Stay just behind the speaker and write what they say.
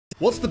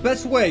What's the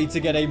best way to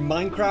get a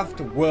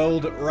Minecraft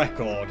world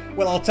record?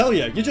 Well, I'll tell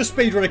you, you just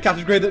speedrun a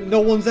category that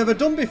no one's ever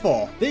done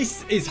before.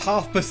 This is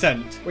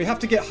 0.5%. We have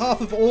to get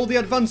half of all the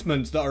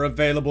advancements that are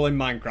available in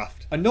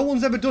Minecraft. And no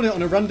one's ever done it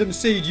on a random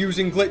seed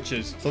using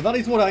glitches. So that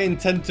is what I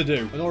intend to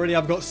do. And already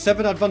I've got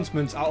 7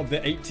 advancements out of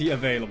the 80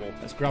 available.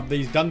 Let's grab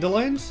these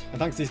dandelions. And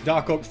thanks to this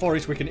dark oak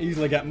forest, we can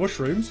easily get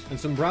mushrooms. And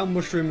some brown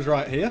mushrooms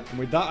right here. And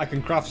with that, I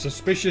can craft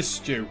suspicious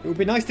stew. It would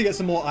be nice to get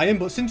some more iron,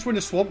 but since we're in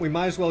a swamp, we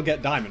might as well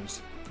get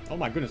diamonds. Oh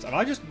my goodness, have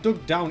I just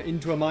dug down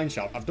into a mine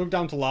shaft? I've dug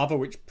down to lava,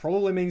 which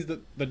probably means that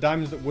the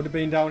diamonds that would have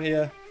been down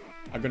here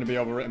are going to be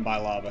overwritten by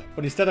lava.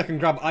 But instead I can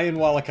grab iron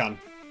while I can.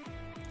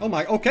 Oh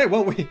my, okay,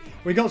 well,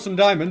 we got some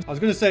diamonds. I was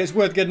going to say it's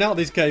worth getting out of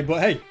this cave,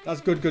 but hey, that's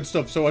good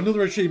stuff. So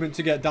another achievement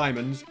to get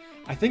diamonds.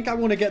 I think I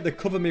want to get the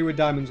cover me with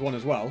diamonds one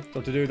as well.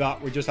 So to do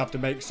that, we just have to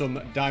make some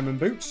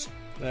diamond boots.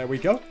 There we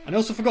go. And I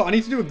also forgot, I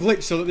need to do a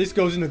glitch so that this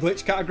goes in the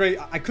glitch category.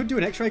 I could do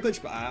an x-ray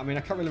glitch, but I mean, I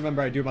can't really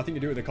remember how to do them. I think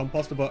you do it with the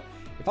composter, but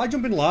if I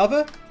jump in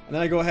lava, and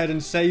then I go ahead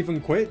and save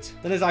and quit,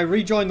 then as I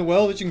rejoin the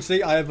world, as you can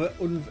see, I have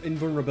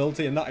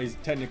invulnerability, and that is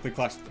technically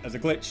classed as a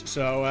glitch.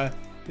 So,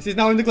 this is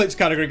now in the glitch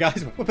category,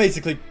 guys. We're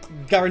basically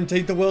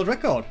guaranteed the world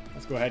record.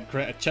 Let's go ahead and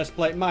create a chest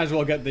plate. Might as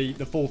well get the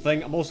full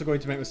thing. I'm also going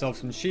to make myself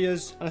some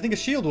shears. And I think a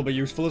shield will be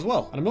useful as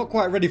well. And I'm not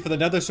quite ready for the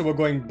nether, so we're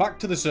going back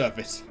to the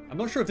surface. I'm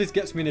not sure if this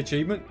gets me an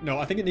achievement. No,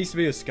 I think it needs to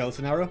be a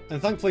skeleton arrow.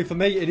 And thankfully for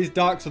me, it is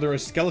dark, so there are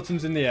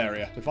skeletons in the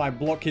area. So if I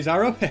block his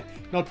arrow,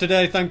 not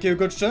today, thank you,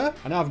 good sir.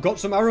 And now I've got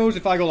some arrows.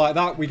 If I go like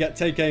that, we get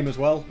take aim as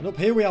well. And up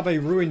here we have a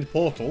ruined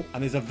portal.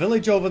 And there's a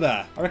village over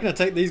there. I reckon I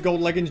take these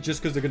gold leggings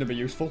just because they're going to be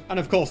useful. And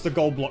of course, the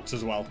gold blocks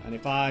as well. And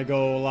if I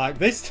go like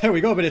this, there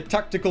we go, a bit of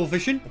tactical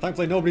fishing. But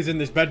thankfully, nobody's in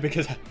this bed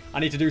because I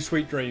need to do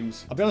sweet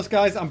dreams. I'll be honest,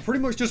 guys, I'm pretty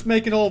much just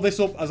making all this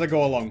up as I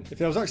go along. If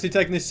I was actually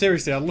taking this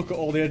seriously, I'd look at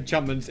all the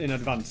enchantments in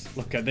advance.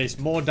 Look at this,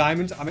 more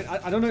diamonds. I mean,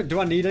 I don't know, do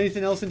I need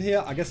anything else in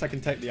here? I guess I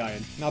can take the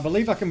iron. Now, I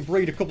believe I can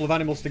breed a couple of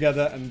animals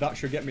together, and that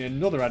should get me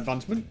another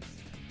advancement.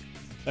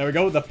 There we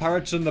go, the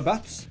parrots and the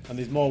bats. And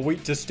there's more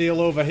wheat to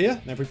steal over here.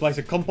 And if we place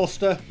a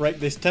composter, break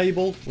this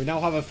table, we now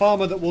have a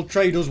farmer that will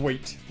trade us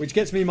wheat, which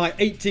gets me my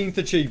 18th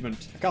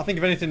achievement. I can't think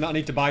of anything that I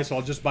need to buy, so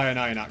I'll just buy an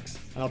iron axe.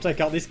 And I'll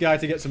take out this guy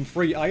to get some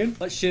free iron.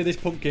 Let's shear this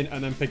pumpkin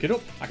and then pick it up.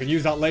 I can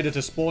use that later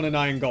to spawn an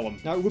iron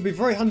golem. Now, it would be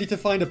very handy to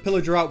find a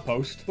pillager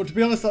outpost, but to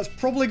be honest, that's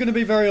probably going to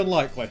be very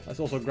unlikely. Let's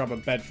also grab a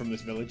bed from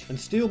this village and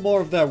steal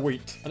more of their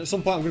wheat. And at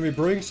some point, I'm going to be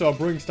brewing, so a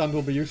brewing stand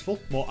will be useful.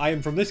 More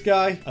iron from this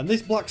guy. And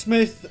this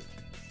blacksmith,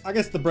 I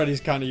guess the bread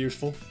is kind of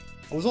useful.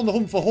 I was on the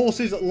hunt for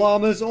horses,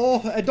 llamas,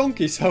 or a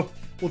donkey, so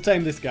we'll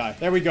tame this guy.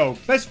 There we go.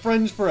 Best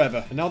friends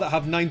forever. And now that I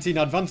have 19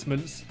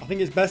 advancements, I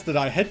think it's best that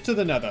I head to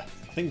the nether.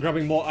 I think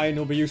grabbing more iron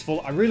will be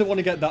useful. I really want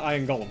to get that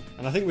iron golem.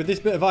 And I think with this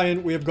bit of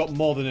iron, we have got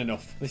more than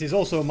enough. This is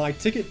also my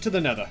ticket to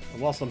the nether.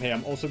 And whilst I'm here,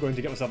 I'm also going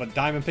to get myself a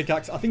diamond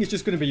pickaxe. I think it's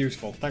just going to be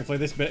useful. Thankfully,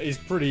 this bit is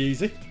pretty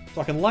easy.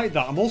 So I can light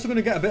that. I'm also going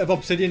to get a bit of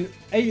obsidian.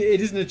 A,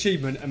 it is an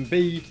achievement, and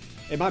B,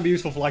 it might be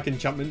useful for like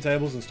enchantment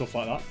tables and stuff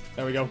like that.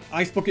 There we go.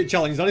 Ice bucket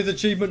challenge. That is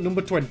achievement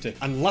number 20.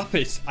 And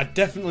lapis. I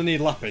definitely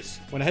need lapis.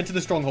 When I head to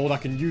the stronghold, I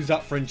can use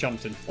that for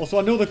enchanting. Also,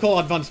 I know they're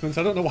called advancements.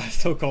 I don't know why I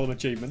still call them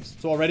achievements.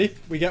 So already,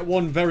 we get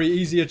one very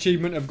easy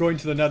achievement of going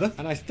to the nether.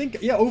 And I think,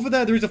 yeah, over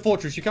there is a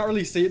fortress. You can't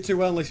really see it too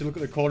well unless you look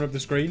at the corner of the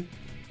screen.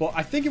 But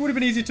I think it would have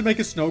been easy to make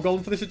a snow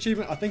golem for this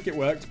achievement. I think it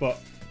worked, but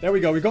there we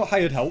go. We got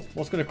hired help.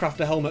 What's going to craft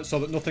a helmet so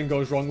that nothing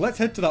goes wrong? Let's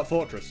head to that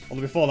fortress.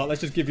 Although before that,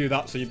 let's just give you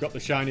that so you've got the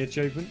shiny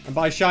achievement. And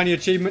by shiny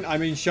achievement, I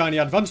mean shiny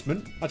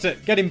advancement. That's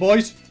it. Get in,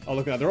 boys. Oh,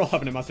 look at that. They're all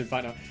having a massive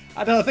fight now.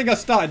 I think I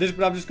started this,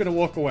 but I'm just going to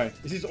walk away.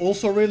 This is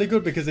also really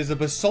good because there's a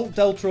basalt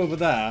delta over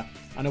there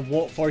and a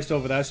wart forest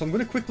over there. So I'm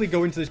going to quickly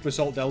go into this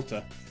basalt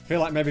delta. I feel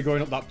like maybe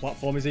going up that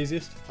platform is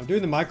easiest. I'm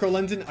doing the micro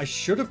lensing. I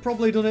should have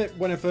probably done it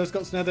when I first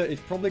got to nether.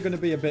 It's probably going to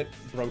be a bit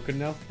broken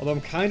now. Although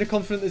I'm kind of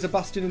confident there's a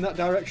bastion in that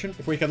direction.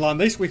 If we can land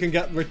this, we can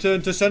get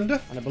return to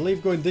sender. And I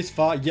believe going this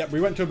far, yep,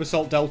 we went to a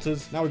basalt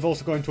deltas. Now we've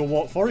also gone to a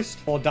wart forest.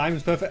 4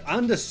 diamonds, perfect.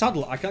 And a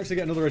saddle. I can actually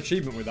get another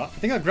achievement with that. I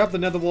think I grabbed the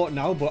nether wart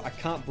now, but I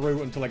can't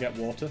brew until I get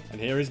water.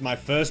 And here is my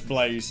first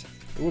blaze.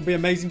 It would be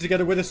amazing to get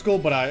a wither skull,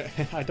 but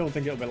I don't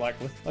think it'll be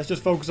likely. Let's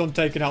just focus on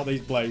taking out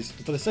these blaze.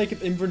 For the sake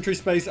of inventory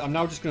space, I'm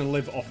now just going to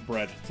live off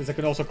bread, since I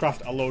can also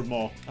craft a load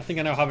more. I think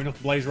I now have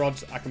enough blaze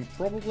rods. I can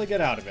probably get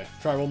out of it.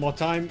 Try one more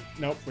time.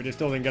 Nope, we just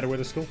still didn't get a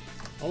wither skull.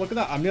 Oh, look at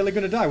that. I'm nearly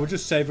going to die. We'll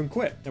just save and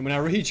quit. And when I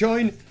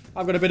rejoin,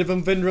 I've got a bit of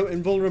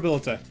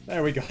invulnerability.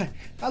 There we go.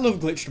 I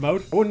love glitched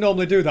mode. I wouldn't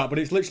normally do that, but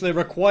it's literally a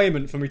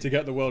requirement for me to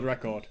get the world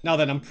record. Now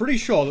then, I'm pretty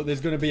sure that there's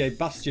going to be a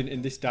bastion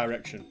in this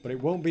direction, but it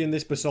won't be in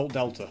this basalt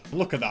delta.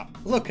 Look at that.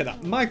 Look at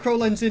that. Micro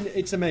lensing,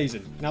 it's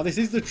amazing. Now, this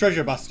is the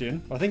treasure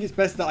bastion, but I think it's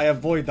best that I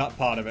avoid that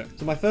part of it.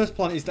 So my first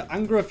plan is to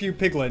anger a few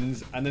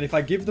piglins, and then if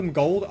I give them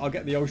gold, I'll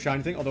get the oh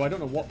shiny thing, although I don't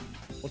know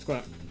what's going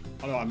on.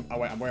 Oh no,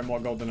 I'm wearing more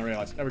gold than I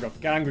realized. There we go.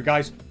 Get angry,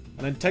 guys.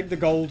 And then take the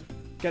gold,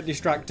 get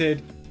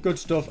distracted, Good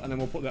stuff. And then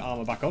we'll put the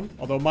armor back on.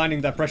 Although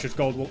mining their precious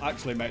gold will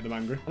actually make them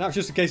angry. And that's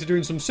just a case of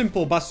doing some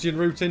simple bastion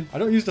routing. I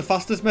don't use the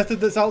fastest method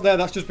that's out there.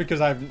 That's just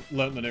because I haven't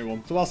learnt the new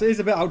one. So whilst it is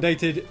a bit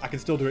outdated, I can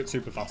still do it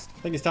super fast.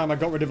 I think it's time I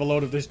got rid of a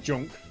load of this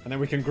junk. And then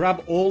we can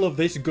grab all of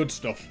this good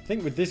stuff. I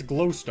think with this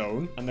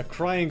glowstone and the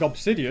crying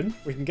obsidian,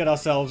 we can get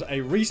ourselves a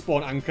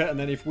respawn anchor. And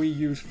then if we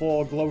use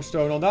 4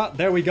 glowstone on that,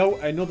 there we go.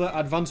 Another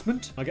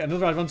advancement. I get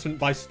another advancement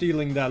by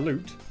stealing their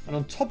loot. And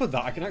on top of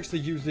that, I can actually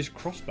use this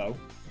crossbow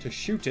to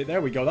shoot it.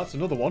 There we go. That's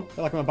another one. I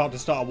feel like I'm about to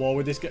start a war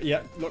with this guy.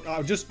 Yeah, look,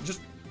 I'll just...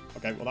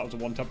 Okay, well, that was a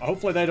one-tap.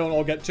 Hopefully they don't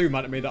all get too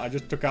mad at me that I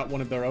just took out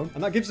one of their own.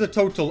 And that gives a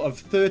total of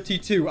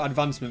 32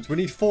 advancements. We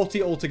need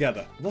 40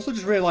 altogether. I've also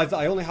just realized that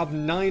I only have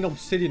 9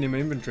 obsidian in my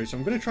inventory, so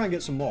I'm going to try and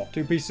get some more.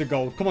 2 pieces of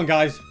gold. Come on,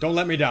 guys. Don't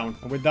let me down.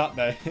 And with that,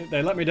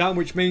 they let me down,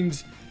 which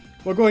means...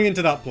 we're going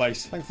into that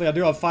place. Thankfully, I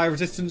do have fire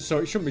resistance, so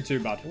it shouldn't be too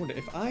bad. I wonder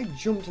if I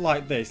jumped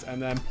like this and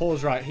then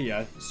pause right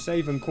here,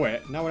 save and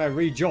quit. Now when I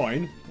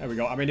rejoin, there we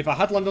go. I mean, if I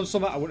had landed on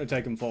something, I wouldn't have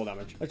taken full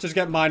damage. Let's just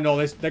get mining all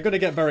this. They're going to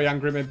get very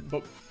angry at me,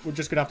 but we're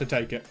just going to have to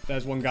take it.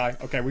 There's one guy.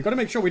 Okay, we've got to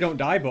make sure we don't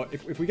die, but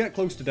if we get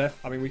close to death,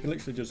 I mean, we can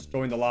literally just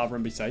go in the lava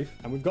and be safe.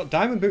 And we've got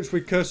diamond boots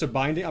with cursor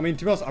binding. I mean,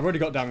 to be honest, I've already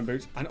got diamond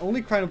boots and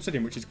only crying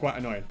obsidian, which is quite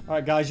annoying. All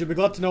right, guys, you'll be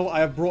glad to know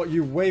I have brought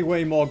you way,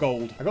 way more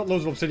gold. I got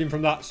loads of obsidian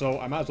from that, so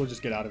I might as well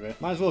just get out of it.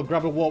 Might as well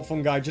grab a warp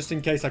fungi just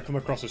in case I come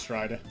across a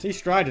strider. See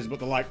striders, but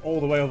they're like all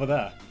the way over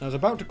there. I was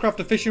about to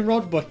craft a fishing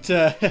rod, but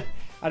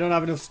I don't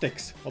have enough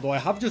sticks. Although I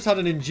have just had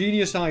an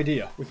ingenious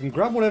idea. We can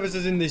grab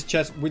whatever's in this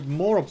chest with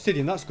more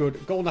obsidian. That's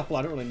good. Golden apple,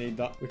 I don't really need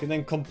that. We can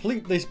then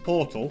complete this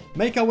portal,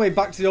 make our way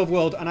back to the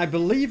overworld, and I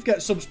believe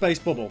get subspace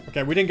bubble.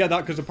 Okay, we didn't get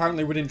that because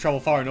apparently we didn't travel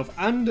far enough.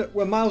 And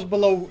we're miles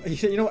below.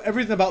 You know,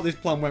 everything about this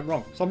plan went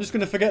wrong. So I'm just going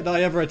to forget that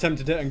I ever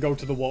attempted it and go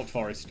to the warped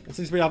forest. And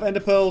since we have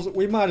ender pearls,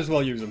 we might as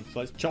well use them. So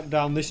let's chop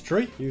down this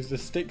tree. Use the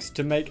sticks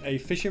to make a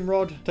fishing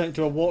rod. Turn it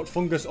to a warped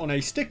fungus on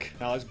a stick.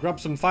 Now let's grab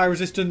some fire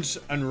resistance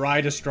and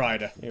ride a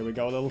strider. Here we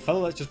go, little fella.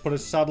 Let's just put a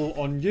saddle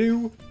on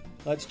you.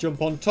 Let's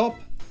jump on top.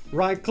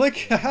 Right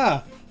click.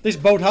 Haha. This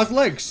boat has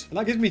legs. And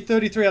that gives me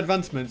 33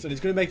 advancements, and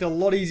it's going to make it a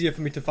lot easier for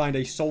me to find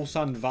a soul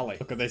sand valley.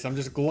 Look at this. I'm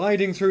just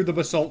gliding through the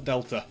basalt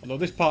delta. Although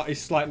this part is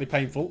slightly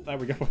painful. There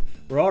we go.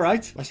 We're all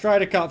right. My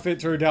strider can't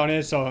fit through down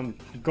here, so I'm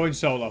going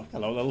solo.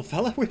 Hello, little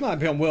fella. We might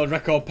be on world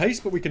record pace,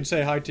 but we can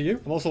say hi to you.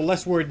 I'm also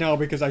less worried now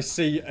because I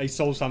see a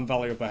soul sand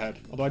valley up ahead.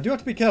 Although I do have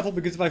to be careful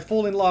because if I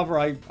fall in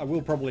lava, I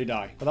will probably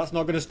die. But that's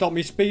not going to stop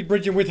me speed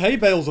bridging with hay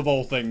bales of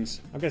all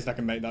things. I guess I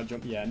can make that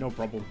jump. Yeah, no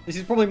problem. This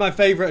is probably my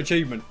favorite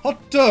achievement.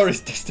 Hot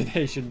tourist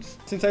destinations.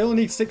 Since I only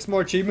need 6 more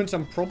achievements,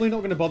 I'm probably not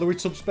going to bother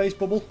with subspace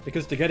bubble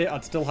because to get it,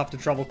 I'd still have to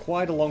travel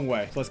quite a long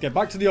way. So let's get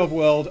back to the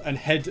overworld and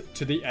head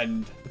to the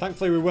end. But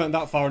thankfully, we weren't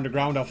that far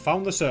underground. I've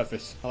found the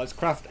surface. Now let's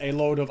craft a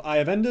load of Eye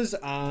of Enders.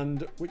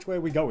 And which way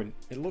are we going?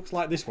 It looks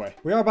like this way.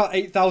 We are about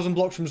 8,000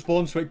 blocks from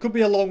spawn, so it could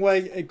be a long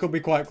way. It could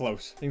be quite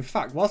close. In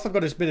fact, whilst I've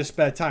got a bit of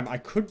spare time, I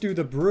could do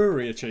the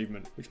brewery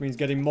achievement, which means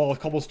getting more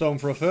cobblestone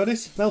for a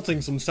furnace,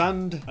 melting some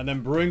sand, and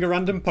then brewing a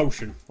random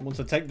potion. And once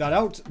I take that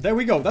out, there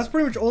we go. That's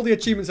pretty much all the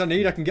achievements I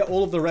need. I can get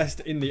all of the rest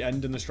in the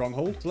end in the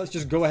stronghold. So let's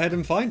just go ahead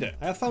and find it.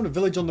 I have found a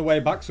village on the way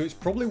back, so it's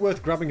probably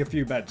worth grabbing a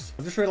few beds.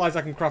 I've just realized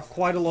I can craft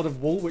quite a lot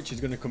of wool, which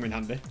is going to come in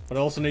handy. But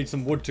I also need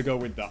some wood to go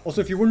with that. Also,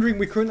 if you're wondering,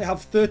 we currently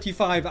have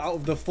 35 out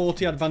of the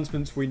 40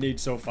 advancements we need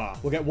so far.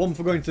 We'll get 1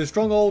 for going to the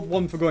stronghold,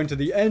 1 for going to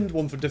the end,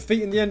 1 for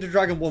defeating the ender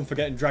dragon, 1 for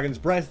getting dragon's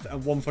breath,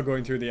 and 1 for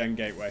going through the end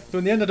gateway. So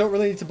in the end, I don't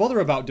really need to bother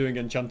about doing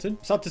enchanting.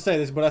 Sad to say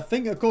this, but I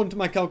think according to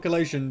my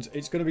calculations,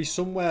 it's going to be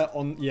somewhere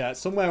on, yeah,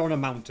 somewhere on a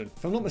mountain.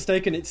 If I'm not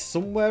mistaken, it's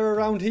somewhere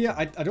around here.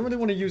 I don't really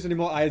want to use any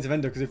more Eyes of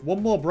Ender because if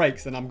one more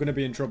breaks, then I'm going to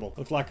be in trouble.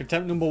 Looks like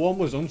attempt number 1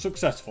 was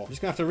unsuccessful. I'm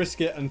just going to have to risk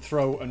it and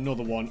throw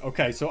another one.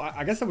 Okay, so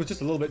I guess that was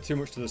just a little bit too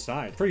much to the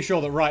side. Pretty sure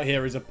that right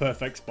here is a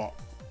perfect spot.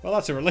 Well,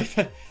 that's a relief.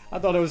 I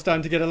thought it was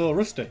time to get a little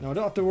rusty. Now, I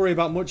don't have to worry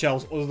about much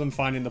else other than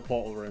finding the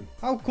portal room.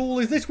 How cool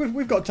is this?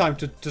 We've got time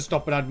to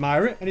stop and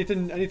admire it.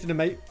 Anything to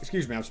make...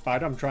 Excuse me, I'm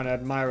Spider. I'm trying to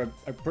admire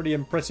a pretty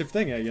impressive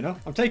thing here, you know?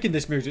 I'm taking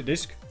this music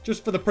disc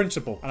just for the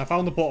principle, and I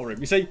found the portal room.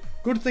 You see,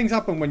 good things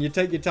happen when you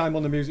take your time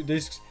on the music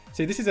discs.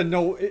 See, this is a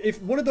no...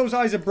 If one of those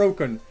eyes are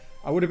broken,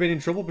 I would have been in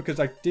trouble because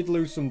I did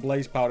lose some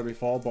blaze powder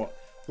before, but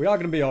we are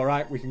going to be all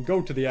right. We can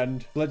go to the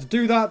end. Let's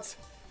do that.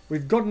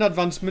 We've got an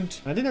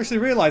advancement. I didn't actually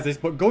realize this,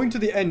 but going to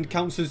the end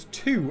counts as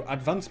 2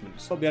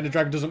 advancements. Hope the Ender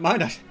Dragon doesn't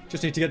mind. I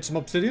just need to get some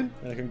obsidian.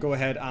 And I can go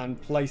ahead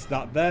and place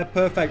that there.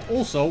 Perfect.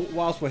 Also,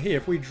 whilst we're here,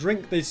 if we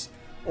drink this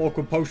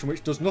awkward potion,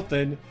 which does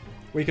nothing,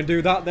 we can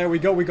do that. There we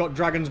go. We got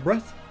dragon's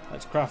breath.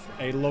 Let's craft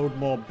a load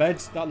more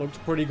beds. That looks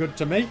pretty good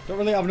to me. Don't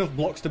really have enough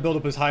blocks to build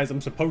up as high as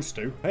I'm supposed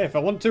to. Hey, if I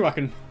want to, I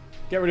can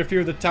get rid of a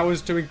few of the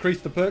towers to increase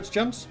the perch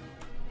chance.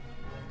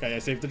 Okay, yeah,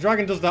 see, if the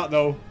dragon does that,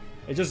 though,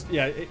 it just,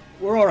 yeah,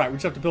 we're all right. We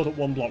just have to build up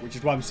 1 block, which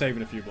is why I'm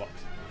saving a few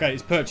blocks. Okay,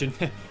 it's perching.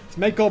 It's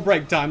make or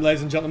break time,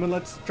 ladies and gentlemen.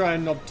 Let's try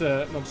and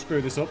not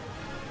screw this up.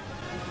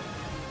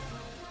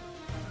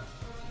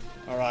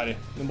 Alrighty,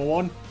 number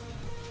 1.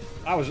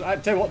 I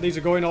tell you what, these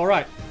are going all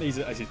right. This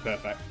is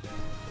perfect.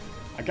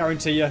 I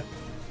guarantee you,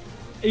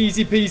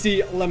 Easy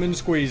peasy lemon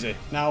squeezy.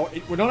 Now,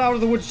 we're not out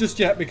of the woods just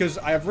yet because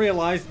I have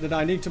realized that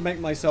I need to make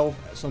myself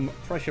some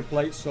pressure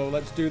plates. So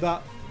let's do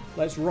that.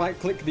 Let's right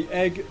click the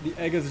egg. The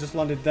egg has just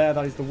landed there.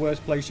 That is the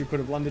worst place you could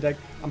have landed egg.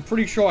 I'm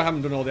pretty sure I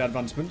haven't done all the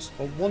advancements.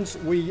 But once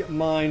we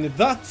mine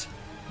that,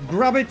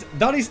 grab it,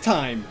 that is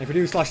time. If we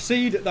do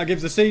 /seed, that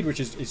gives the seed, which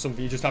is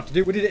something you just have to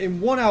do. We did it in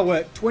 1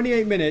 hour,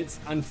 28 minutes,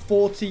 and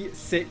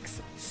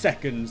 46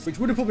 seconds, which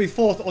would have put me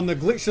 4th on the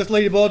glitchless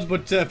leaderboards,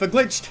 but for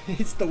glitched,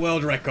 it's the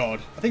world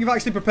record. I think if I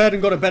actually prepared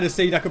and got a better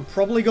seed, I could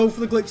probably go for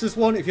the glitchless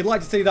one. If you'd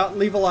like to see that,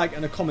 leave a like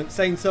and a comment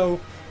saying so,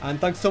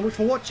 and thanks so much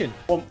for watching.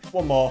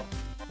 One more.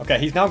 Okay,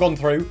 he's now gone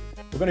through.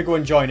 We're going to go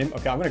and join him.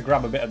 Okay, I'm going to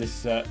grab a bit of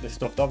this this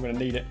stuff though. I'm going to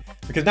need it.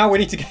 Because now we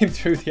need to get him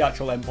through the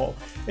actual end portal.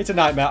 It's a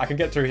nightmare. I can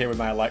get through here with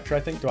my Elytra, I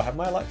think. Do I have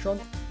my Elytra on?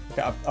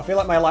 Okay, I feel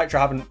like my Elytra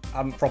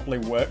haven't properly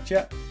worked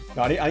yet.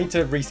 No, I need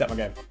to reset my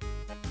game.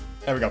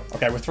 There we go.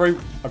 Okay, we're through.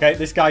 Okay,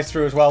 this guy's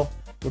through as well.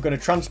 We're going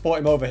to transport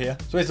him over here.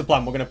 So here's the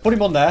plan. We're going to put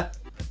him on there.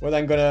 We're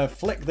then going to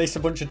flick this a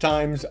bunch of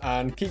times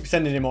and keep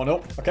sending him on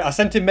up. Okay, I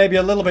sent him maybe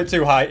a little bit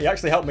too high. He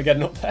actually helped me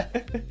getting up there.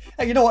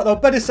 Hey, you know what though?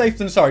 Better safe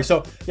than sorry.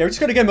 So, yeah, we're just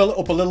going to get him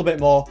up a little bit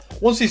more.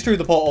 Once he's through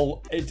the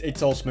portal,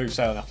 it's all smooth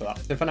sailing after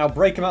that. If I now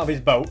break him out of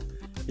his boat,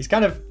 he's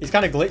kind of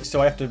glitched,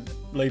 so I have to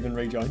leave and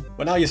rejoin.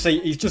 But now you see,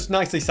 he's just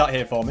nicely sat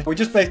here for me. We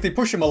just basically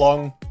push him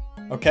along.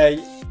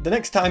 Okay, the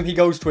next time he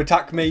goes to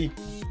attack me,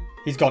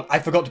 he's gone. I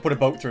forgot to put a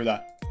boat through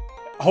there.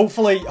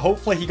 Hopefully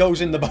he goes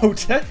in the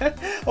boat.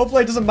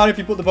 Hopefully it doesn't matter if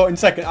you put the boat in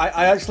second.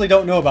 I actually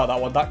don't know about that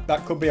one.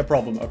 That could be a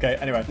problem. Okay,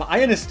 anyway. My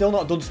iron is still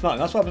not done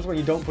smelting. That's what happens when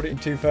you don't put it in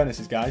 2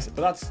 furnaces, guys.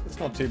 But it's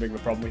not too big of a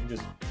problem. We can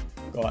just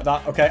go like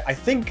that. Okay, I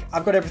think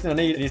I've got everything I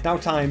need. It is now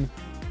time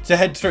to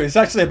head through. It's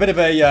actually a bit of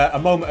a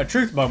moment of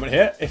truth moment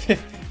here. If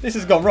this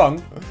has gone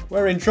wrong,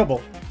 we're in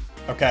trouble.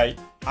 Okay,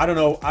 I don't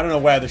know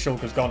where the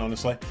shulker's gone,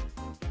 honestly.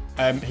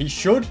 He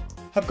should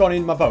have gone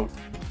in my boat.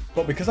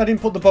 But because I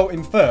didn't put the boat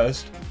in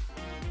first,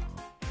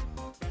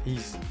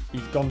 he's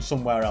gone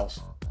somewhere else.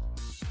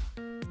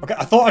 Okay,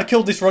 I thought I'd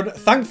killed this run.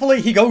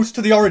 Thankfully, he goes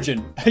to the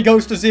origin. He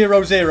goes to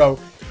 0-0.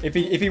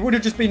 If he would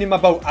have just been in my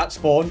boat at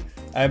spawn,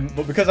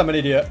 but because I'm an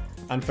idiot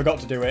and forgot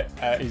to do it,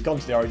 he's gone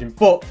to the origin.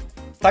 But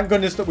thank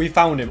goodness that we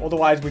found him.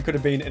 Otherwise, we could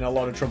have been in a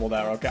lot of trouble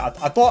there. Okay,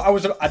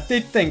 I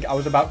did think I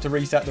was about to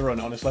reset the run,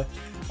 honestly.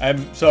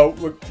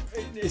 So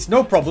it's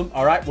no problem.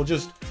 All right, we'll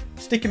just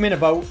stick him in a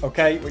boat,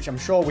 okay, which I'm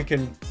sure we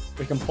can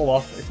pull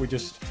off if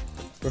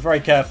we're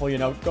very careful, you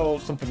know, go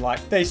something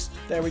like this.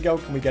 There we go.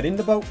 Can we get in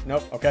the boat?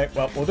 Nope. Okay,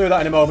 well, we'll do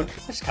that in a moment.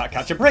 I just can't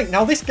catch a break.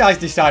 Now, this guy's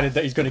decided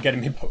that he's going to get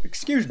him in boat.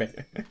 Excuse me.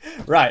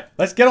 Right,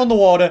 let's get on the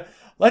water.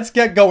 Let's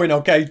get going,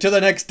 okay, to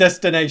the next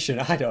destination.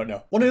 I don't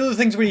know. One of the other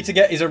things we need to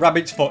get is a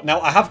rabbit's foot.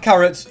 Now, I have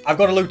carrots. I've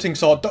got a looting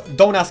sword.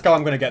 Don't ask how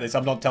I'm going to get this.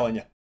 I'm not telling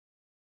you.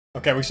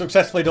 Okay, we've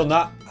successfully done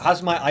that.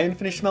 Has my iron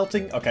finished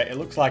smelting? Okay, it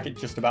looks like it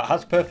just about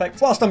has. Perfect.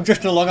 Whilst I'm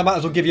drifting along, I might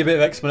as well give you a bit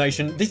of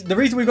explanation. The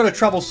reason we've got to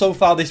travel so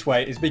far this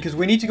way is because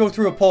we need to go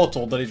through a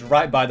portal that is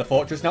right by the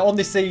fortress. Now, on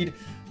this seed,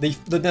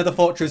 the nether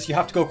fortress, you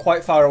have to go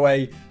quite far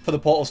away for the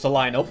portals to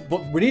line up.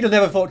 But we need a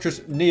nether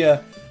fortress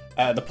near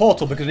the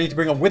portal because we need to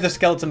bring a wither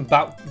skeleton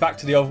back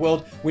to the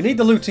overworld. We need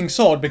the looting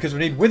sword because we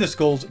need wither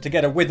skulls to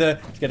get a wither,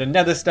 to get a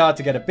nether star,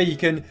 to get a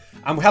beacon.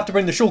 And we have to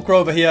bring the shulker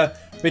over here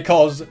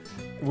because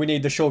we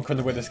need the shulker and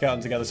the wither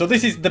skeleton together. So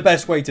this is the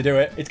best way to do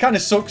it. It kind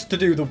of sucks to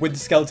do the wither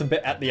skeleton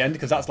bit at the end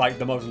because that's like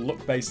the most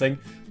luck-based thing.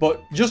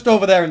 But just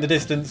over there in the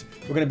distance,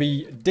 we're going to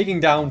be digging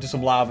down to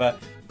some lava,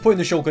 putting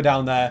the shulker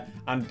down there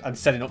and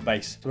setting up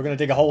base. So we're going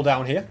to dig a hole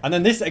down here. And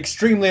then this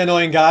extremely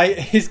annoying guy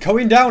is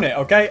going down it,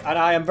 okay? And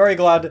I am very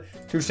glad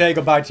to say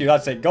goodbye to you.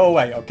 That's it. Go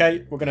away,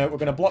 okay? We're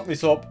gonna block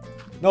this up.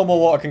 No more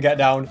water can get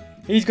down.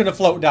 He's going to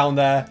float down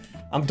there.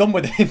 I'm done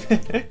with him.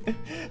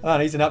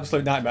 Man, he's an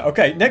absolute nightmare.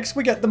 Okay, next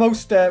we get the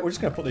most... we're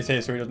just going to put this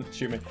here so he doesn't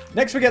shoot me.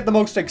 Next we get the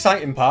most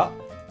exciting part.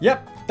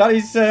 Yep, that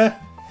is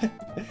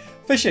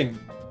fishing.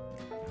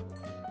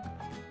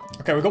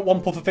 Okay, we've got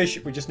one puffer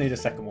fish. We just need a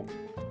second one.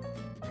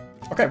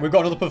 Okay, we've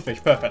got another puffer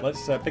fish. Perfect.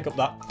 Let's pick up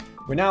that.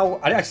 We're now...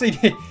 Actually,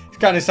 it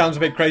kind of sounds a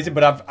bit crazy,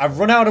 but I've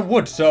run out of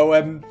wood,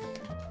 so...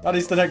 that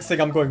is the next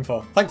thing I'm going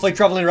for. Thankfully,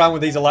 travelling around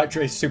with these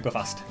Elytra is super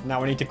fast.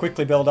 Now we need to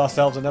quickly build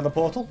ourselves a nether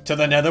portal. To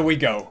the nether we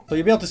go. So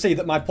you'll be able to see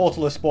that my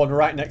portal has spawned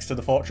right next to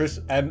the fortress.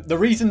 The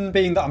reason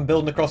being that I'm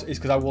building across is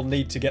because I will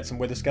need to get some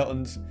wither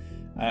skeletons.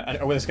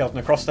 A wither skeleton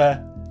across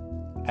there.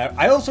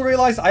 I also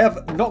realised I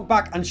have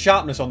knockback and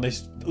sharpness on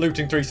this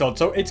looting 3 sword,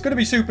 so it's going to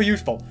be super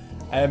useful.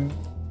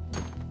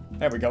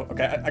 There we go.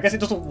 Okay, I guess it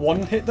doesn't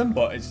one-hit them,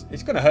 but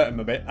it's going to hurt them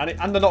a bit.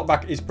 And the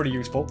knockback is pretty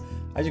useful.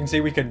 As you can see,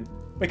 we can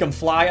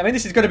fly. I mean,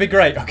 this is going to be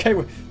great. Okay,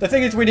 the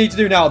thing is we need to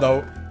do now,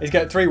 though, is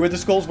get 3 wither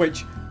skulls,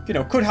 which, you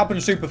know, could happen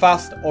super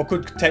fast or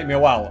could take me a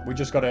while. We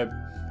just got to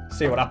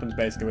see what happens,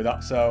 basically, with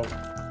that. So,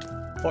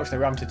 fortunately,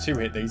 we're having to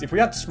 2-hit these. If we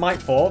had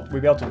Smite 4,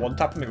 we'd be able to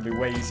 1-tap them. It would be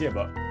way easier,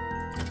 but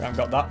we haven't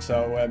got that.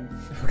 So, we're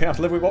going to have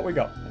to live with what we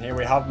got. And here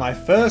we have my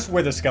first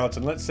wither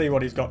skeleton. Let's see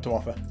what he's got to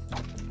offer.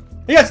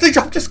 He actually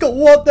dropped a skull.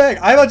 What the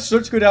heck? I've had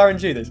such good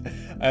RNG this.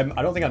 I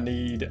don't think I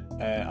need...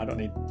 I don't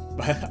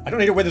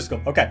need a wither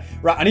skull. Okay,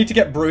 right. I need to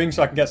get brewing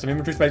so I can get some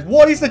inventory space.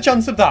 What is the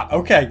chance of that?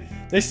 Okay,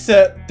 this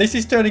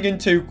is turning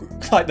into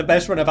like the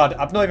best run I've had.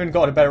 I've not even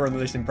got a better run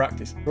than this in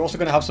practice. We're also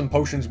going to have some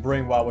potions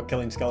brewing while we're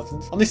killing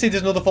skeletons. On this side,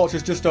 there's another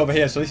fortress just over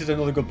here, so this is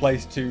another good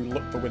place to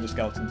look for wither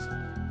skeletons.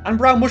 And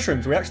brown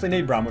mushrooms. We actually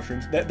need brown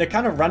mushrooms. They're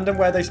kind of random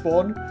where they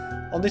spawn.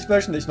 On this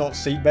version, it's not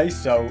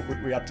seed-based, so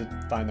we had to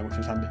find them, which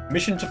was handy.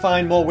 Mission to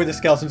find more wither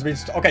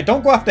skeletons. Okay,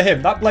 don't go after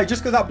him. That blaze,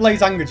 just because that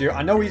blaze angered you,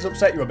 I know he's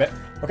upset you a bit.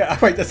 Okay,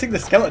 wait, I think the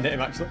skeleton hit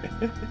him, actually.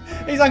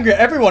 He's angry.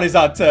 Everyone is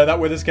at that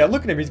wither skeleton.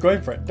 Look at him, he's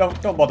going for it.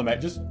 Don't bother,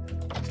 mate. Just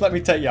let me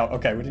take you out.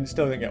 Okay, we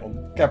still didn't get one.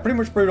 Okay, I pretty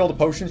much brewed all the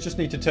potions. Just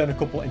need to turn a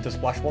couple into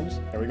splash ones.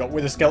 There we go.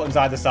 Wither skeletons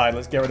either side.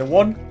 Let's get rid of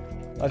one.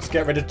 Let's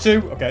get rid of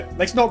two. Okay,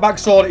 let's knock back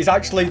sword. Is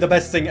actually the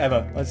best thing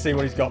ever. Let's see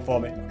what he's got for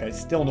me. Okay,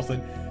 still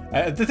nothing.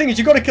 The thing is,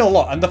 you've got to kill a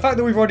lot, and the fact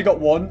that we've already got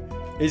one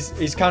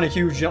is kind of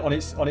huge on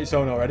its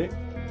own already.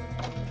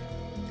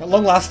 At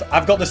long last,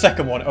 I've got the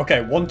second one. Okay,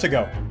 one to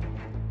go.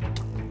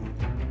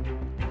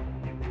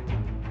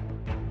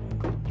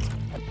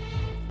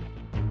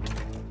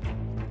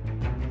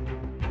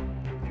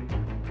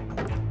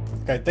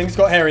 Okay, things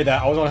got hairy there.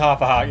 I was on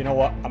half a heart. You know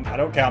what? I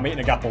don't care. I'm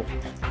eating a gapple.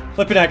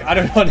 Flipping egg. I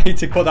do not need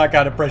to put that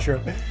kind of pressure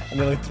and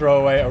nearly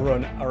throw away a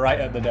run right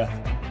at the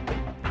death.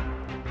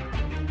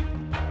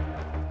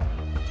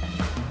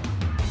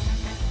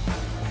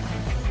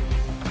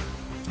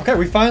 Okay,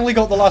 we finally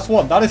got the last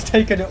one. That has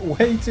taken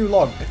way too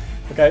long.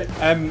 Okay,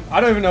 I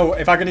don't even know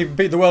if I can even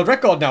beat the world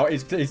record now.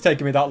 It's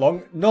taking me that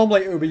long.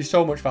 Normally, it would be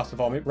so much faster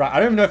for me. Right, I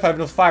don't even know if I have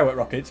enough firework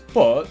rockets,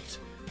 but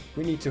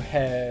we need to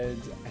head,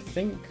 I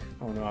think...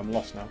 Oh no, I'm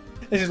lost now.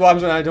 This is what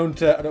happens when I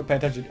don't pay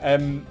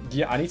attention.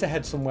 Yeah, I need to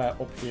head somewhere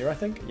up here, I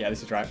think. Yeah,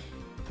 this is right.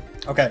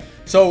 Okay,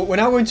 so we're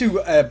now going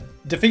to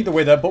defeat the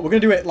wither, but we're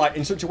going to do it like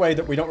in such a way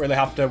that we don't really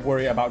have to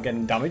worry about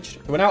getting damaged.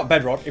 So we're now at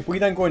bedrock. If we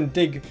then go and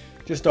dig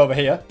just over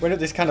here, we're at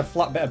this kind of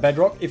flat bit of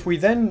bedrock. If we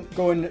then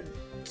go and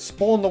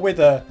spawn the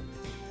wither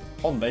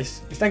on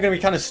this, it's then going to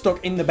be kind of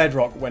stuck in the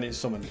bedrock when it's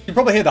summoned. You can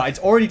probably hear that. It's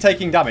already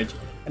taking damage.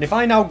 And if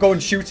I now go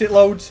and shoot it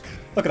loads,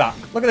 look at that.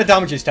 Look at the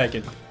damage it's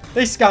taking.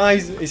 This,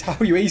 guys, is how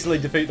you easily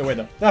defeat the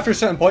wither. And after a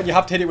certain point, you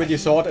have to hit it with your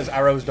sword as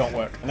arrows don't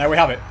work. And there we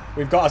have it.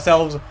 We've got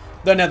ourselves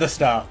the Nether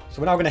Star. So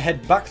we're now going to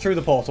head back through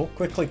the portal,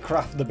 quickly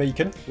craft the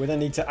beacon. We then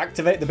need to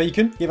activate the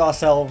beacon, give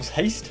ourselves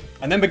haste,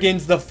 and then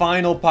begins the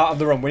final part of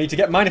the run. We need to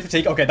get minor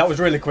fatigue. Okay, that was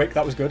really quick.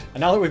 That was good.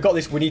 And now that we've got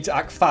this, we need to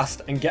act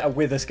fast and get a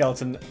wither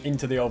skeleton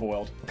into the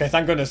overworld. Okay,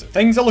 thank goodness.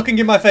 Things are looking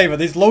in my favor.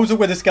 There's loads of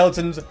wither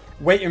skeletons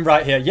waiting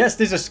right here. Yes,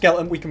 there's a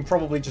skeleton. We can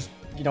probably just,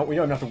 you know, we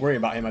don't even have to worry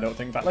about him, I don't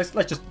think. In fact,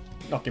 let's just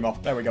knock him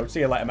off. There we go.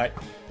 See you later, mate.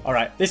 All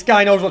right. This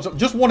guy knows what's up.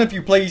 Just one of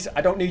you, please.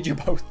 I don't need you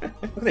both.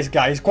 Look at this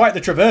guy. He's quite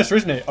the traverser,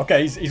 isn't he?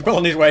 Okay, he's well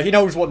on his way. He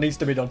knows what needs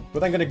to be done. We're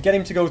then going to get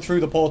him to go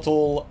through the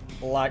portal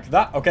like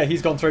that. Okay,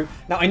 he's gone through.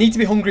 Now, I need to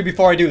be hungry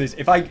before I do this.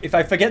 If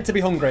I forget to be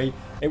hungry,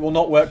 it will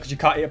not work because you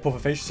can't eat a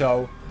pufferfish.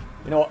 So,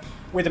 you know what?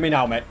 Wither me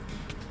now, mate.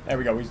 There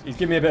we go. He's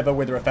giving me a bit of a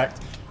wither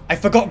effect. I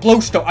forgot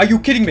glowstone. Are you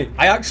kidding me?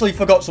 I actually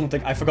forgot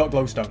something. I forgot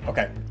glowstone.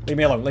 Okay, leave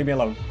me alone. Leave me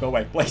alone. Go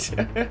away, please.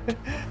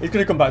 He's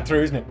gonna come back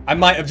through, isn't it? I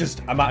might have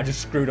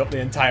just screwed up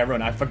the entire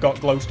run. I forgot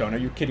glowstone. Are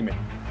you kidding me?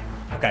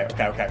 Okay.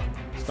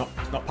 It's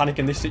not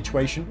panicking this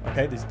situation.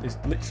 Okay, there's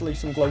literally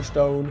some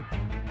glowstone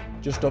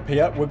just up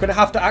here. We're gonna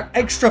have to act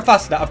extra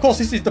fast now. Of course,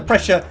 this is the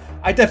pressure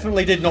I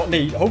definitely did not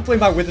need. Hopefully,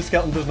 my wither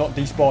skeleton does not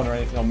despawn or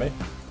anything on me.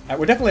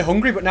 We're definitely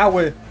hungry, but now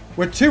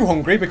we're too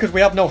hungry because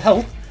we have no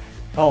health.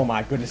 Oh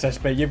my goodness,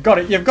 SB, you've got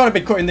to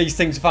be cutting these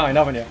things fine,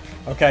 haven't you?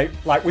 Okay,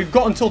 like we've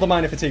got until the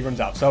minor fatigue runs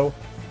out, so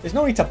there's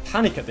no need to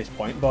panic at this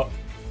point. But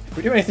if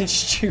we do anything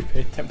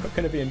stupid, then we're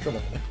going to be in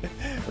trouble.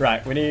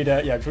 Right, we need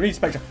we need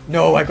spectre.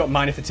 No, I've got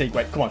minor fatigue.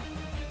 Wait, come on,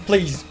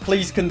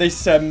 please, can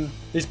this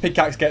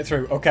pickaxe get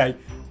through? Okay,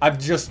 I've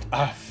just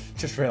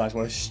realised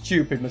what a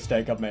stupid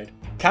mistake I've made.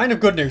 Kind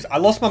of good news. I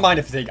lost my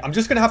minor fatigue. I'm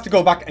just going to have to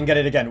go back and get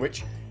it again,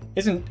 which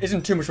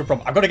isn't too much of a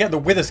problem. I've got to get the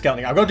wither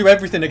skeleton. I've got to do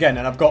everything again,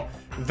 and I've got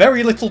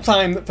very little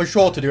time for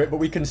sure to do it, but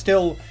we can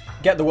still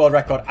get the world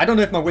record. I don't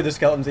know if my wither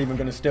skeleton's even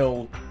going to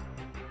still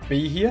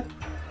be here.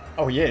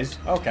 Oh, he is.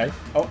 Okay.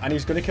 Oh, and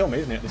he's going to kill me,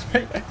 isn't he, at this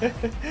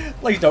rate?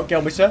 Please don't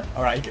kill me, sir.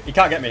 All right, he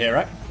can't get me here,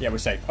 right? Yeah, we're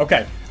safe.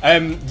 Okay.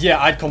 Yeah,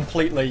 I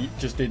completely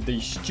just did the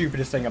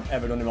stupidest thing I've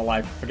ever done in my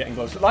life for getting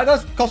close. Like,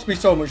 that's cost me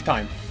so much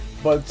time.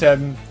 But,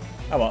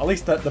 oh well, at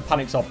least the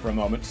panic's off for a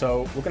moment,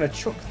 so we're going to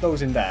chuck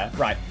those in there.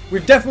 Right,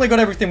 we've definitely got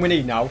everything we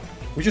need now.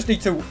 We just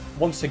need to,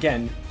 once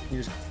again, you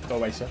just go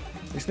away, sir.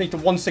 We just need to,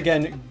 once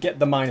again, get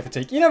the minor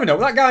fatigue. You never know,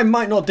 that guy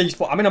might not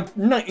despawn. I mean, I'm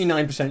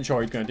 99%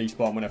 sure he's going to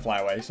despawn when I fly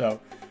away, so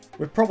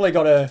we've probably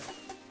got to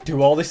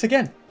do all this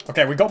again.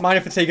 Okay, we've got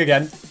minor fatigue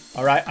again.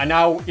 All right, and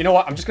now, you know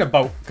what? I'm just going to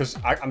boat, because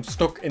I'm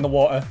stuck in the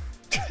water.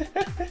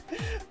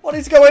 What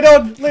is going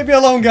on? Leave me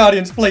alone,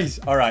 Guardians, please.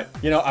 All right,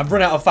 you know, I've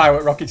run out of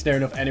firework rockets near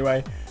enough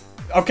anyway.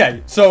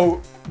 Okay,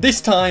 so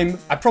this time,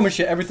 I promise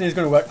you, everything is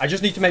going to work. I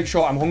just need to make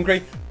sure I'm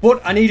hungry,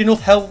 but I need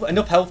enough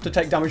health to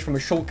take damage from a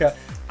shulker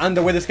and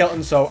the wither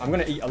skeleton, so I'm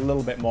going to eat a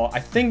little bit more.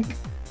 I think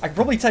I could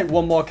probably take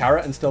one more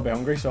carrot and still be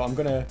hungry, so I'm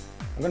gonna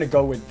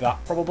go with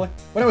that, probably.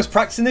 When I was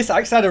practicing this, I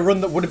actually had a run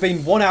that would have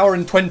been 1 hour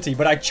and 20,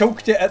 but I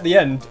choked it at the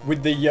end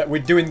with the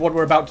with doing what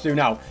we're about to do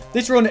now.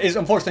 This run is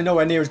unfortunately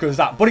nowhere near as good as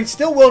that, but it's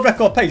still world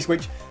record pace,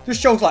 which just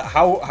shows like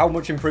how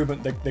much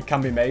improvement that can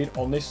be made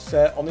on this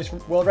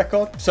world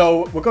record.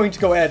 So we're going to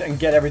go ahead and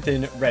get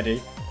everything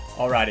ready.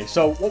 Alrighty,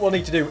 so what we'll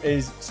need to do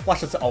is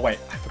splash it. Oh wait,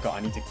 I forgot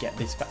I need to get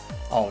this back.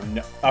 Oh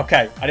no,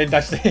 okay, I didn't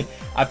actually,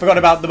 I forgot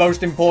about the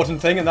most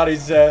important thing, and that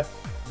is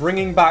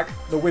bringing back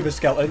the Wither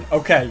skeleton.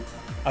 Okay.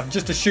 I've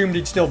just assumed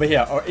he'd still be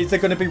here. Or is there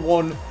going to be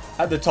one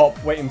at the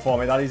top waiting for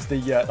me? That is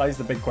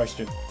the big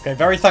question. Okay,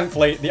 very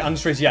thankfully, the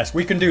answer is yes.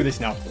 We can do this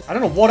now. I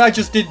don't know what I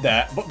just did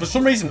there, but for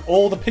some reason,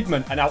 all the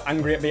pigmen are now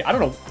angry at me. I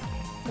don't know.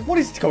 What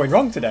is going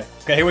wrong today?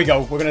 Okay, here we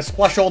go. We're going to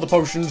splash all the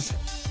potions.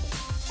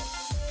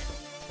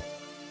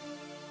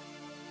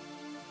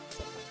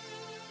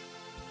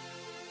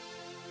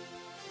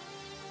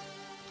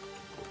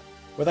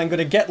 We're then going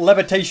to get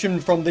levitation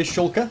from this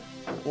shulker.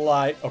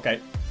 Like, okay.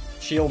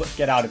 Shield,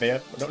 get out of here.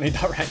 We don't need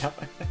that right now.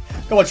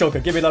 Come on,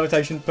 Shulker, give me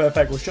levitation.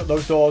 Perfect. We'll shut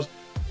those doors.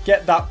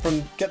 Get that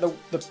from... Get the...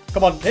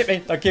 Come on, hit me.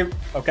 Thank you.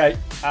 Okay.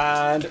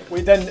 And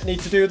we then need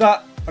to do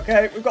that.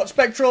 Okay, we've got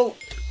Spectral.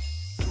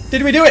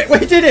 Did we do it? We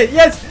did it!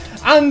 Yes!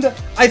 And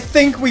I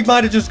think we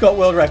might have just got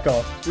world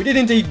record. We did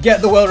indeed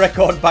get the world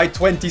record by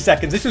 20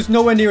 seconds. This was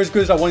nowhere near as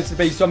good as I wanted it to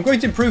be, so I'm going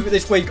to improve it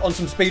this week on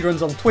some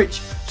speedruns on Twitch.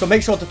 So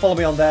make sure to follow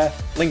me on there.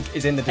 Link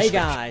is in the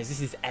description. Hey guys,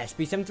 this is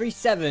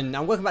SB737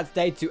 and welcome back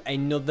today to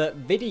another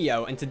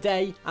video. And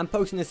today I'm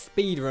posting a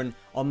speedrun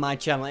on my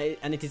channel,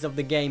 and it is of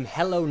the game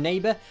Hello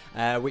Neighbor,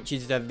 which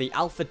is of the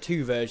Alpha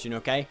 2 version,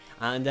 okay?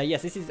 And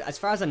yes, this is, as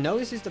far as I know,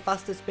 this is the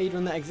fastest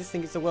speedrun that exists. I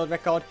think it's the world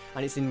record,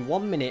 and it's in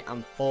 1 minute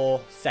and 4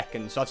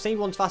 seconds. So I've seen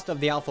ones faster of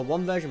the Alpha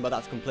 1 version, but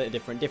that's completely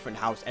different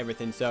house,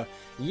 everything. So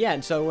yeah,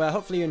 so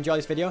hopefully you enjoy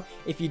this video.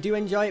 If you do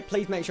enjoy it,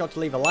 please make sure to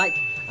leave a like,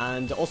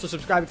 and also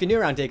subscribe if you're new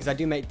around here, because I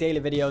do make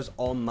daily videos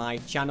on my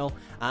channel.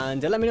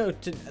 And let me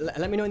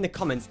know in the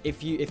comments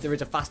if there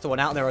is a faster one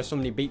out there or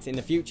somebody beats it in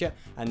the future,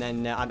 and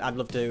then I'd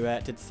love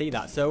to see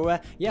that. So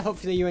yeah,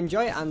 hopefully you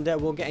enjoy it, and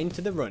we'll get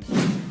into the run.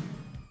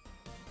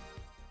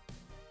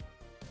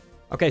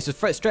 Okay, so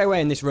straight away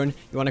in this run,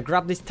 you want to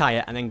grab this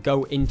tyre and then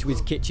go into his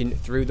kitchen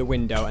through the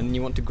window, and then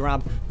you want to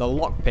grab the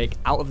lockpick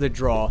out of the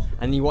drawer,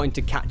 and you want him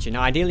to catch you.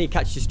 Now, ideally, he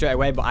catches you straight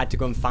away, but I had to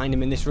go and find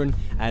him in this run.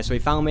 So he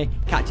found me,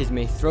 catches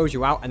me, throws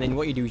you out, and then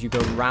what you do is you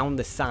go round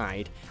the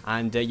side,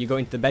 and you go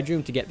into the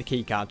bedroom to get the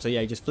key card. So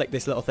yeah, you just flick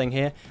this little thing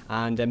here,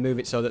 and move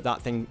it so that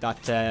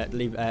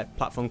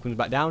platform comes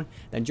back down.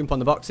 Then jump on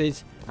the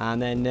boxes,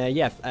 and then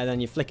yeah, and then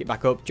you flick it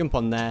back up, jump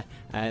on there,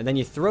 then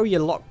you throw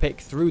your lockpick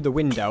through the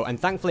window, and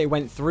thankfully it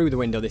went through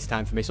the window this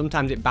time for me.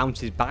 Sometimes it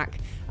bounces back,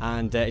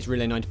 and it's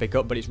really annoying to pick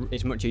up, but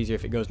it's much easier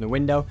if it goes in the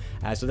window.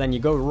 So then you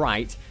go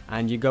right,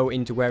 and you go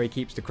into where he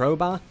keeps the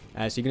crowbar.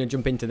 So you're going to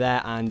jump into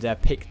there and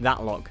pick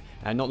that lock,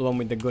 not the one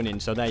with the gun in.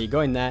 So there you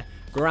go in there,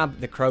 grab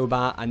the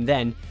crowbar, and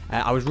then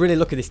I was really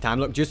lucky this time.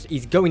 Look,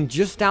 he's going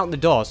just out the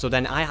door, so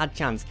then I had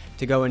chance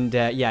to go and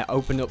yeah,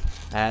 open up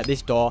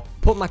this door,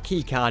 put my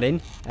key card in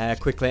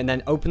quickly, and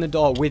then open the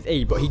door with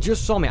E. But he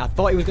just saw me. I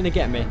thought he was going to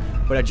get me,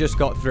 but I just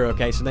got through.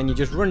 Okay, so then you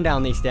just run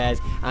down these stairs,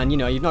 and you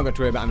know, you've not got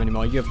to worry about him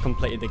anymore. You have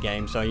completed the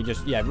game, so you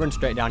just, yeah, run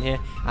straight down here,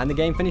 and the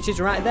game finishes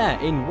right there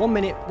in 1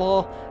 minute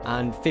 4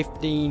 and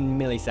 15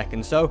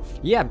 milliseconds. So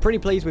yeah, I'm pretty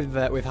pleased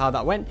with how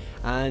that went,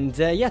 and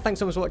yeah, thanks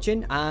so much for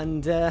watching,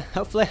 and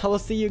hopefully I will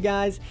see you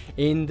guys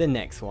in the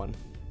next one.